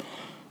Khloe,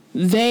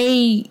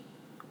 they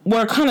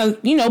were kind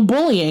of,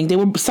 bullying. They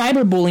were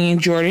cyberbullying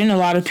Jordan. A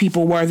lot of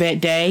people were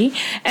that day.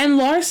 And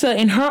Larsa,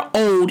 in her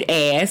old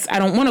ass, I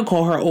don't want to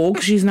call her old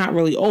because she's not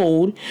really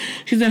old.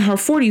 She's in her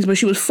 40s, but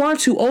she was far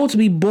too old to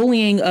be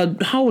bullying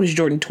how old is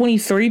Jordan?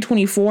 23,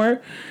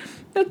 24?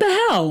 What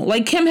the hell?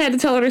 Like, Kim had to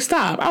tell her to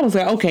stop. I was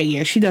like, okay,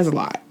 yeah, she does a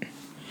lot.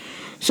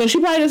 So she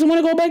probably doesn't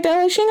want to go back to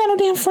LA. She ain't got no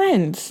damn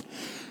friends.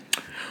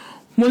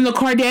 When the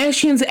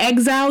Kardashians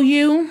exile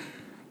you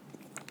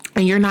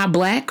and you're not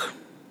black,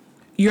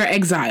 you're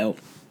exiled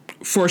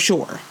for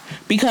sure.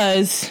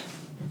 Because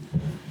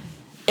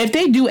if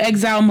they do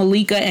exile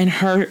Malika and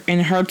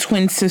her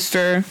twin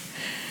sister,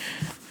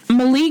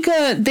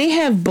 Malika, they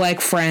have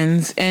black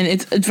friends, and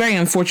it's very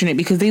unfortunate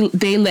because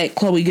they let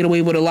Khloe get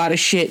away with a lot of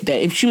shit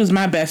that if she was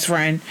my best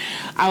friend,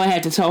 I would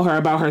have to tell her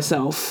about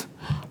herself.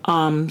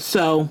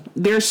 So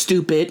they're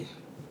stupid.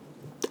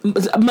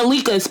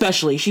 Malika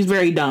especially, she's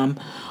very dumb.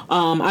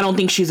 I don't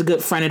think she's a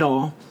good friend at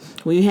all.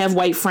 When you have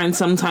white friends,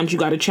 sometimes you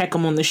got to check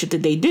them on the shit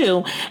that they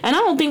do, and I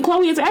don't think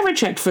Khloe has ever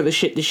checked for the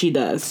shit that she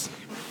does.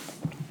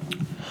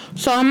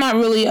 So I'm not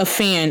really a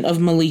fan of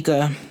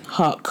Malika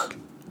Huck.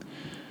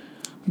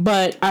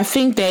 But I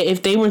think that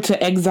if they were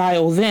to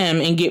exile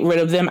them and get rid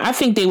of them, I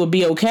think they would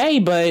be okay.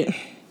 But,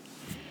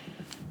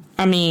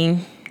 I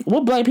mean,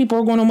 what black people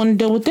are going to want to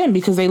deal with them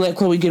because they let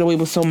Khloe get away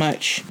with so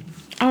much?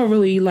 I would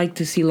really like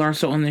to see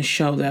Larsa on this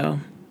show, though.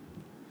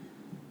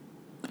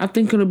 I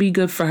think it'll be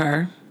good for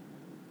her.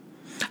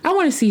 I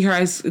want to see her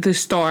as the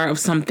star of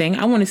something.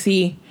 I want to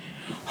see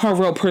her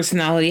real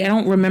personality. I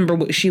don't remember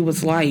what she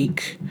was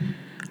like.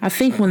 I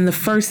think when the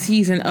first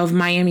season of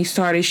Miami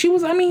started, she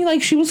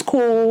was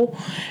cool,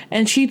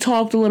 and she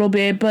talked a little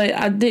bit, but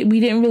we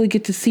didn't really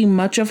get to see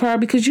much of her,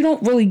 because you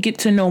don't really get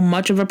to know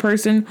much of a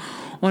person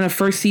on a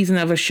first season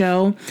of a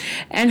show.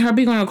 And her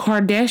being on the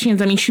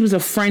Kardashians, I mean, she was a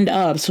friend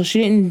of, so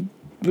she didn't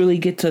really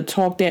get to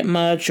talk that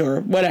much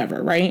or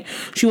whatever, right?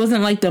 She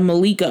wasn't like the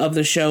Malika of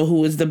the show,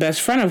 who was the best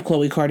friend of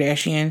Khloe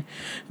Kardashian.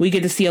 We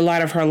get to see a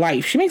lot of her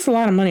life. She makes a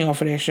lot of money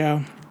off of that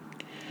show.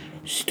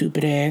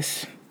 Stupid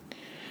ass.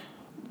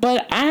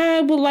 But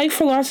I would like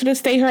for Larsa to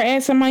stay her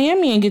ass in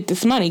Miami and get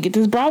this money, get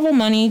this Bravo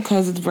money,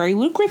 because it's very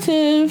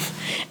lucrative.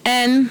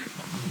 And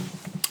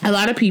a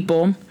lot of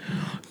people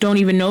don't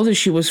even know that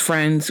she was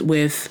friends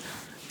with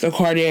the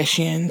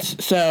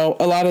Kardashians. So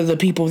a lot of the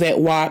people that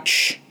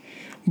watch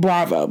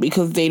Bravo,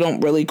 because they don't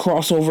really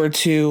cross over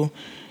to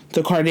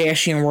the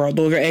Kardashian world.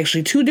 Those are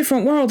actually two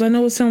different worlds. I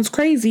know it sounds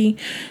crazy.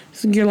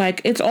 So you're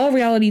like, it's all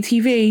reality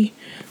TV.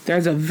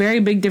 There's a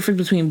very big difference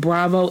between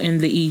Bravo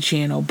and the E!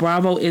 Channel.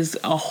 Bravo is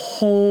a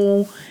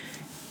whole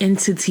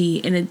entity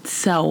in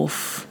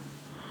itself.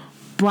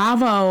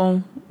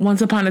 Bravo,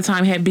 once upon a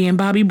time, had being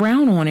Bobby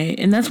Brown on it.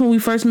 And that's when we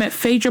first met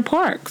Phaedra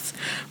Parks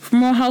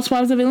from Real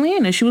Housewives of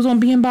Atlanta. She was on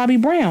being Bobby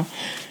Brown.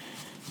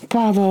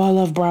 Bravo, I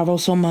love Bravo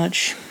so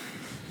much.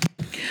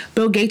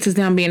 Bill Gates is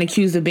now being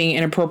accused of being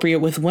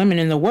inappropriate with women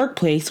in the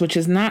workplace, which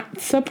is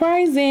not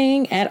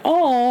surprising at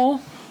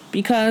all,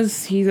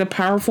 because he's a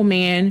powerful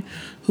man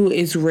who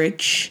is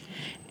rich.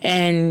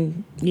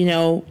 And, you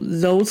know,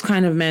 those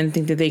kind of men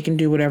think that they can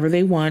do whatever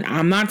they want.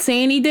 I'm not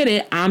saying he did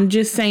it. I'm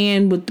just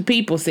saying what the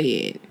people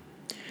said.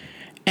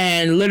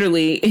 And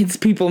literally, it's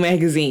People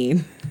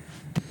magazine.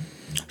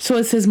 So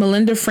it says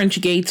Melinda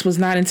French Gates was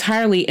not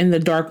entirely in the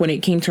dark when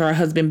it came to her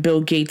husband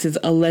Bill Gates'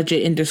 alleged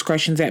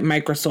indiscretions at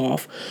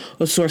Microsoft,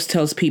 a source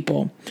tells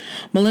People.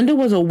 Melinda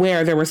was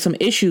aware there were some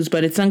issues,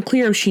 but it's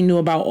unclear if she knew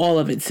about all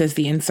of it, says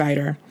the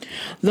insider.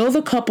 Though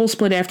the couple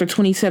split after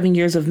 27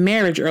 years of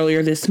marriage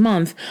earlier this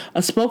month, a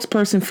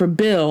spokesperson for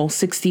Bill,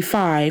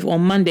 65,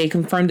 on Monday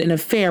confirmed an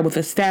affair with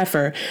a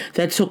staffer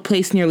that took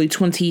place nearly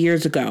 20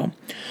 years ago.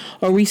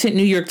 A recent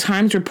New York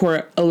Times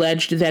report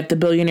alleged that the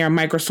billionaire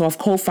Microsoft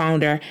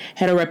co-founder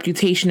had a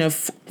reputation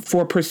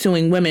for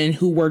pursuing women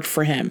who worked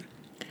for him.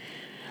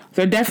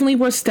 There definitely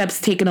were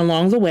steps taken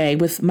along the way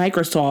with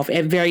Microsoft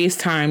at various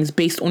times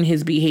based on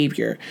his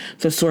behavior,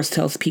 the source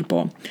tells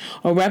People.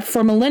 A rep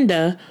for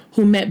Melinda,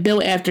 who met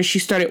Bill after she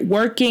started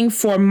working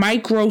for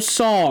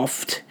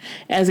Microsoft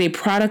as a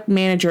product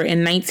manager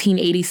in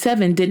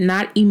 1987, did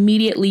not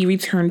immediately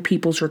return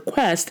People's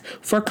request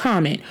for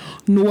comment,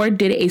 nor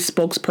did a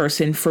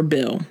spokesperson for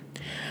Bill.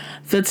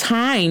 The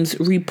Times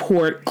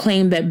report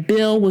claimed that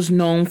Bill was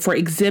known for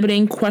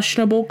exhibiting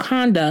questionable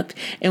conduct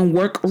in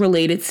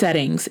work-related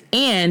settings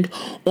and,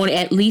 on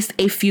at least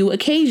a few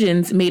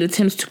occasions, made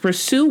attempts to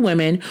pursue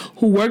women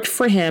who worked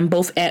for him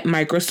both at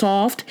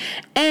Microsoft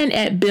and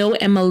at Bill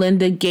and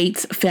Melinda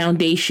Gates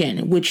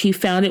Foundation, which he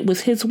founded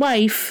with his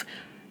wife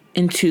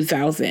in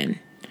 2000.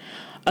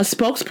 A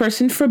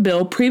spokesperson for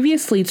Bill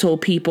previously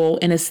told People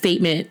in a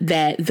statement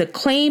that the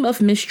claim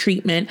of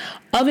mistreatment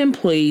of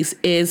employees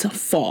is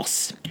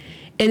false.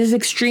 It is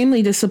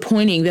extremely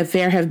disappointing that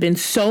there have been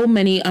so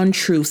many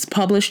untruths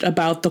published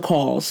about the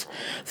calls,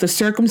 the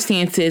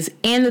circumstances,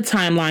 and the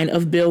timeline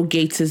of Bill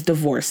Gates'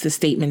 divorce, the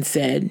statement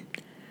said.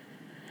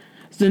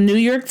 The New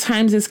York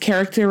Times'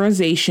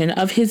 characterization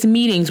of his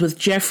meetings with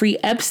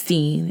Jeffrey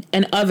Epstein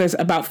and others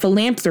about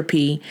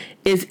philanthropy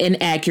is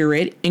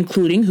inaccurate,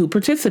 including who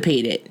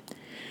participated.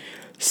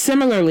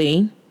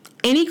 Similarly,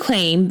 any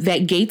claim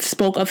that Gates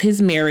spoke of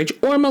his marriage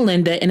or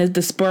Melinda in a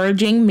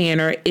disparaging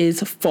manner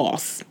is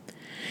false.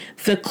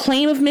 The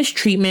claim of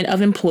mistreatment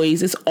of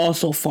employees is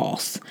also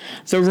false.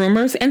 The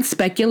rumors and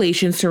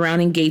speculation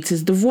surrounding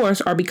Gates' divorce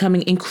are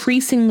becoming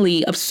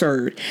increasingly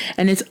absurd,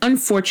 and it's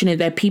unfortunate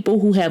that people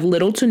who have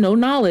little to no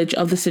knowledge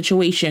of the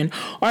situation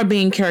are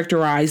being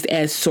characterized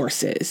as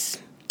sources.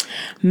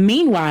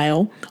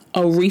 Meanwhile,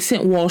 a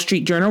recent Wall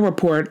Street Journal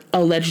report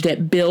alleged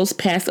that Bill's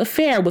past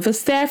affair with a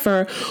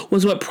staffer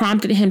was what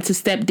prompted him to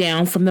step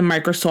down from the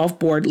Microsoft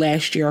board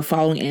last year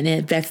following an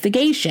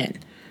investigation,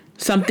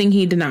 something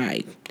he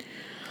denied.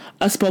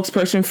 A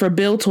spokesperson for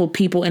Bill told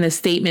People in a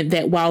statement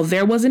that while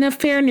there was an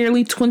affair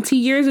nearly 20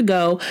 years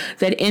ago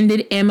that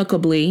ended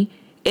amicably,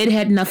 it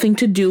had nothing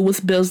to do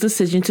with Bill's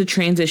decision to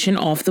transition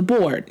off the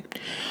board.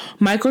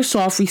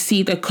 Microsoft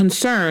received a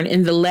concern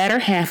in the latter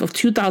half of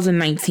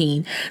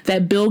 2019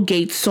 that Bill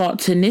Gates sought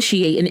to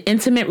initiate an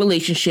intimate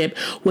relationship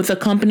with a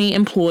company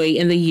employee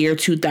in the year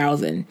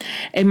 2000,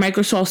 a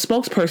Microsoft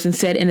spokesperson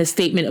said in a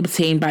statement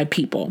obtained by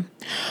People.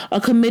 A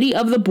committee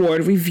of the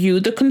board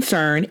reviewed the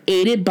concern,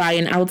 aided by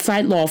an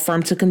outside law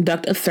firm to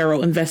conduct a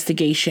thorough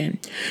investigation.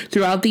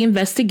 Throughout the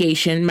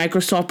investigation,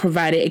 Microsoft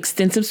provided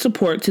extensive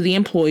support to the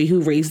employee who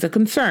raised the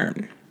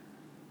concern.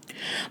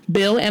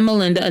 Bill and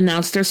Melinda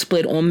announced their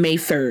split on May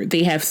 3rd.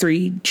 They have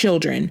 3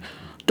 children.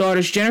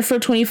 Daughters Jennifer,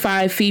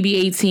 25, Phoebe,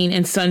 18,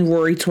 and son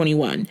Rory,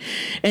 21.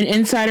 An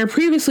insider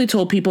previously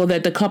told People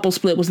that the couple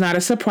split was not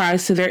a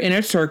surprise to their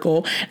inner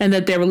circle and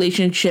that their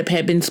relationship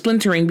had been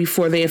splintering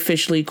before they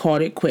officially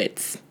called it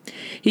quits.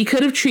 He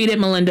could have treated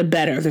Melinda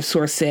better, the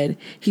source said.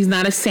 He's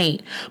not a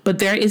saint, but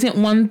there isn't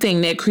one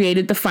thing that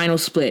created the final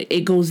split.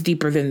 It goes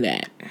deeper than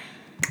that.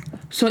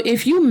 So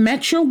if you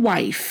met your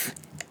wife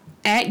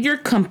at your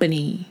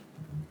company,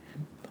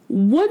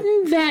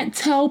 wouldn't that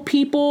tell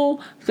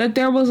people that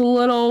there was a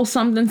little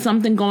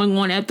something going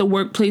on at the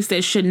workplace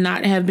that should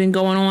not have been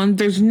going on?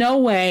 There's no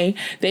way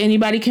that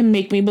anybody can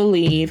make me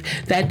believe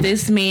that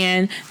this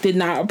man did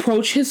not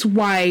approach his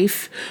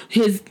wife,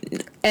 his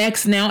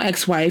now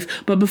ex-wife,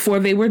 but before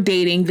they were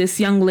dating, this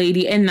young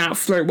lady, and not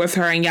flirt with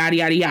her and yada,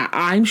 yada, yada.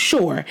 I'm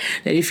sure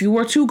that if you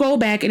were to go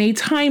back in a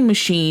time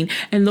machine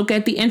and look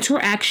at the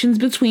interactions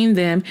between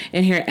them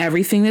and hear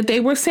everything that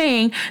they were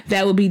saying,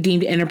 that would be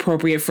deemed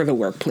inappropriate for the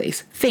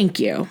workplace. Thank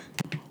you.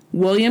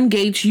 William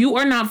Gates, you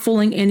are not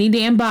fooling any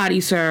damn body,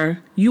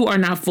 sir. You are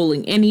not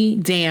fooling any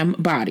damn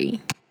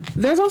body.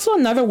 There's also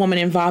another woman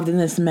involved in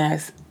this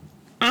mess.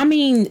 I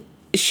mean,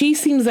 she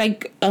seems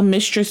like a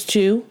mistress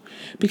too,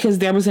 because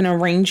there was an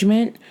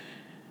arrangement.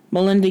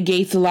 Melinda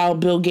Gates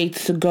allowed Bill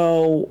Gates to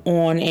go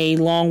on a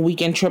long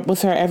weekend trip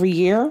with her every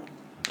year.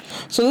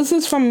 So this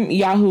is from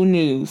Yahoo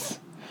News.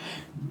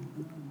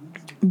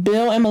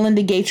 Bill and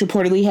Melinda Gates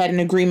reportedly had an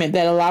agreement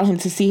that allowed him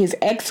to see his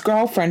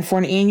ex-girlfriend for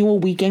an annual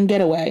weekend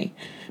getaway.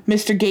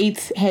 Mr.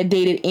 Gates had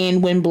dated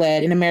Anne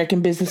Winblad, an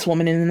American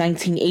businesswoman in the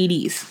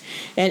 1980s,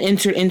 and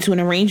entered into an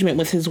arrangement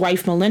with his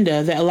wife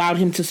Melinda that allowed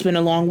him to spend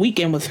a long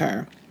weekend with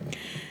her.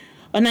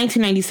 A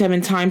 1997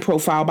 Time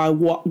profile by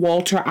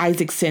Walter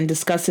Isaacson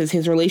discusses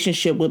his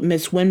relationship with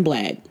Miss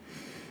Winblad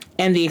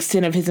and the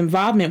extent of his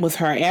involvement with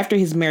her after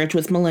his marriage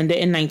with Melinda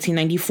in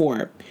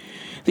 1994.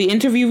 The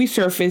interview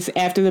resurfaced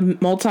after the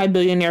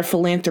multi-billionaire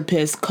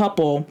philanthropist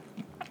couple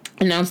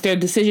announced their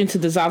decision to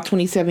dissolve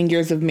 27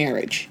 years of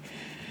marriage.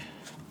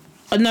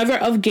 Another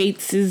of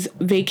Gates's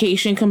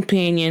vacation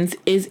companions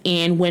is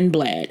Anne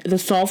Winblad, the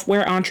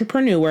software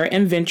entrepreneur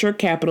and venture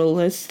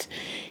capitalist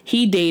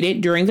he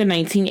dated during the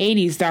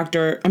 1980s,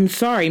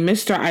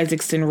 Mr.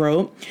 Isaacson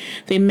wrote.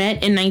 They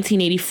met in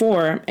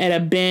 1984 at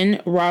a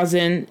Ben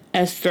Rosen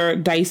Esther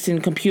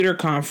Dyson computer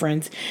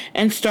conference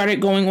and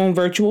started going on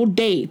virtual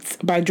dates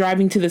by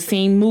driving to the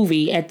same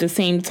movie at the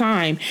same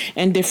time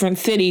in different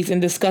cities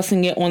and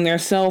discussing it on their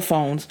cell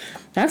phones.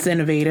 That's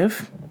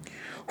innovative.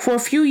 For a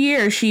few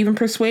years, she even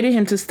persuaded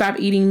him to stop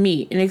eating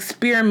meat, an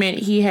experiment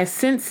he has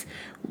since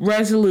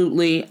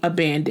resolutely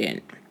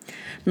abandoned.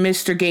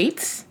 Mr.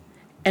 Gates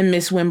and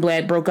Miss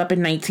Winblad broke up in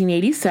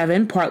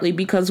 1987, partly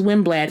because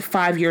Winblad,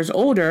 5 years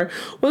older,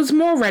 was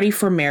more ready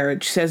for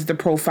marriage, says the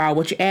profile,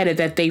 which added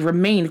that they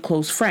remained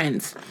close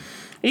friends.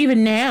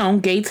 Even now,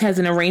 Gates has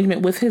an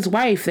arrangement with his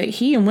wife that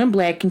he and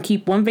Winblad can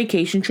keep one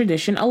vacation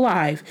tradition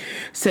alive,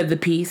 said the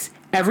piece.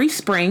 Every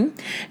spring,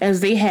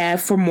 as they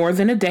have for more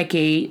than a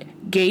decade,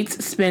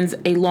 Gates spends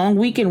a long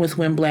weekend with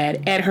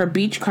Winblad at her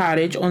beach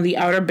cottage on the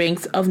Outer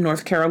Banks of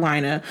North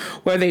Carolina,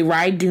 where they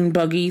ride dune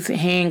buggies,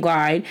 hang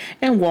glide,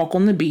 and walk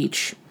on the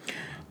beach.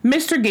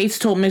 Mr. Gates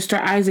told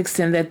Mr.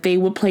 Isaacson that they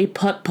would play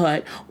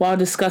putt-putt while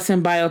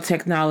discussing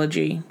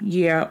biotechnology.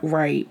 Yeah,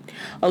 right.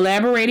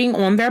 Elaborating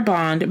on their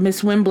bond,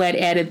 Miss Winblad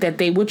added that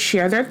they would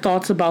share their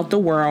thoughts about the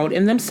world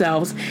and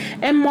themselves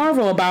and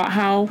marvel about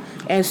how,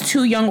 as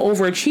two young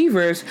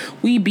overachievers,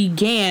 we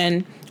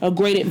began a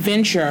great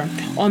adventure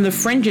on the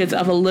fringes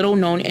of a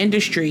little-known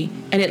industry,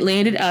 and it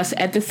landed us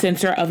at the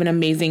center of an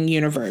amazing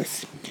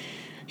universe.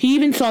 He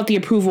even sought the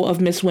approval of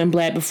Miss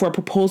Winblad before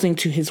proposing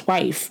to his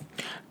wife.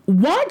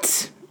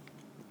 What?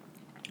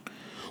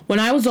 When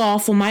I was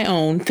off on my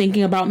own,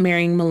 thinking about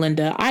marrying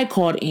Melinda, I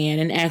called Anne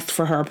and asked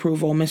for her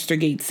approval, Mr.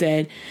 Gates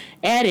said,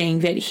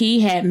 adding that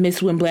he had Miss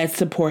Winblad's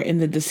support in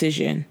the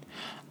decision.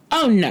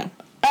 Oh, no.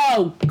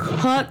 Oh,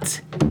 cut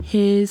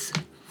his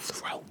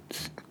throat.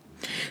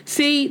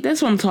 See,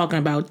 that's what I'm talking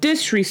about.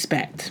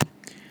 Disrespect.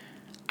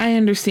 I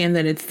understand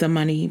that it's the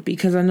money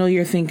because I know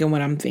you're thinking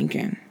what I'm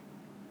thinking.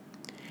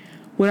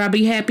 Would I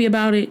be happy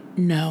about it?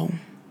 No.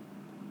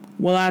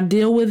 Will I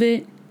deal with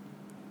it?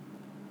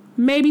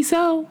 Maybe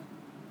so.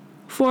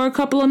 For a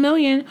couple of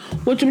million,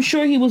 which I'm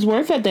sure he was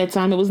worth at that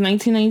time. It was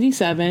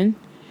 1997.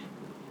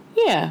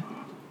 Yeah,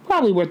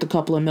 probably worth a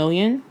couple of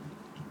million.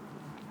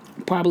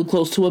 Probably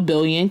close to $1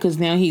 billion, because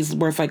now he's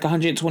worth like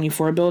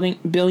 124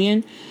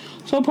 billion.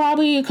 So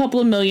probably a couple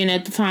of million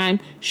at the time.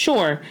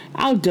 Sure,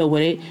 I'll deal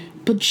with it.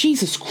 But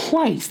Jesus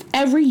Christ,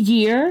 every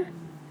year,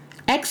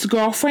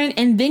 ex-girlfriend,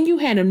 and then you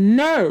had a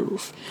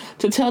nerve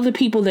to tell the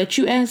people that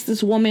you asked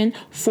this woman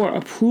for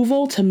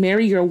approval to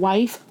marry your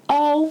wife.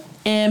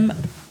 O.M.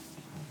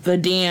 the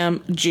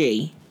damn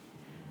G.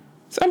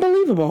 It's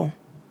unbelievable.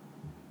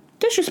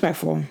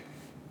 Disrespectful.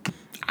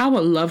 I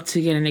would love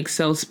to get an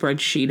Excel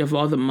spreadsheet of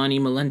all the money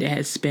Melinda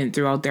has spent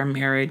throughout their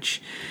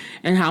marriage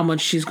and how much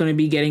she's going to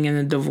be getting in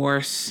the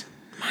divorce.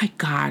 My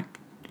God.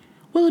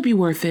 Will it be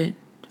worth it?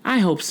 I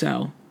hope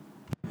so.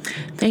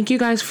 Thank you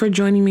guys for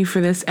joining me for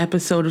this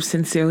episode of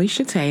Sincerely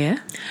Shatea.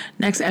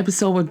 Next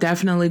episode, we're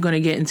definitely going to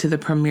get into the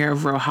premiere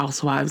of Real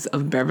Housewives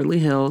of Beverly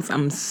Hills.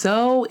 I'm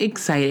so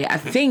excited. I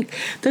think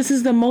this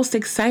is the most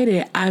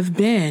excited I've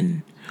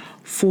been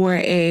for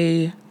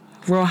a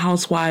Real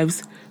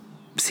Housewives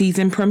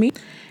season premiere.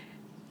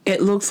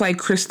 it looks like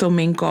Crystal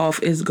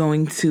Minkoff is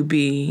going to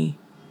be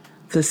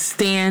the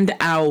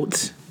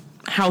standout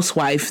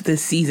housewife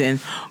this season.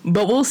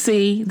 But we'll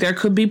see. There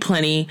could be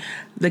plenty.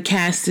 The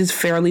cast is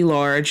fairly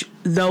large.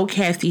 Though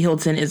Kathy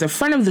Hilton is a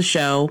friend of the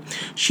show,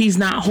 she's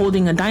not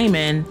holding a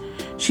diamond.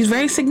 She's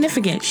very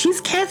significant.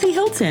 She's Kathy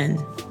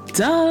Hilton.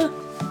 Duh.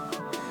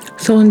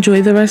 So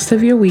enjoy the rest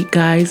of your week,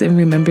 guys, and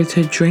remember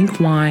to drink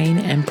wine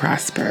and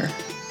prosper.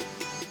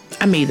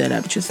 I made that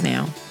up just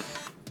now.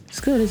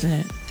 It's good, isn't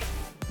it?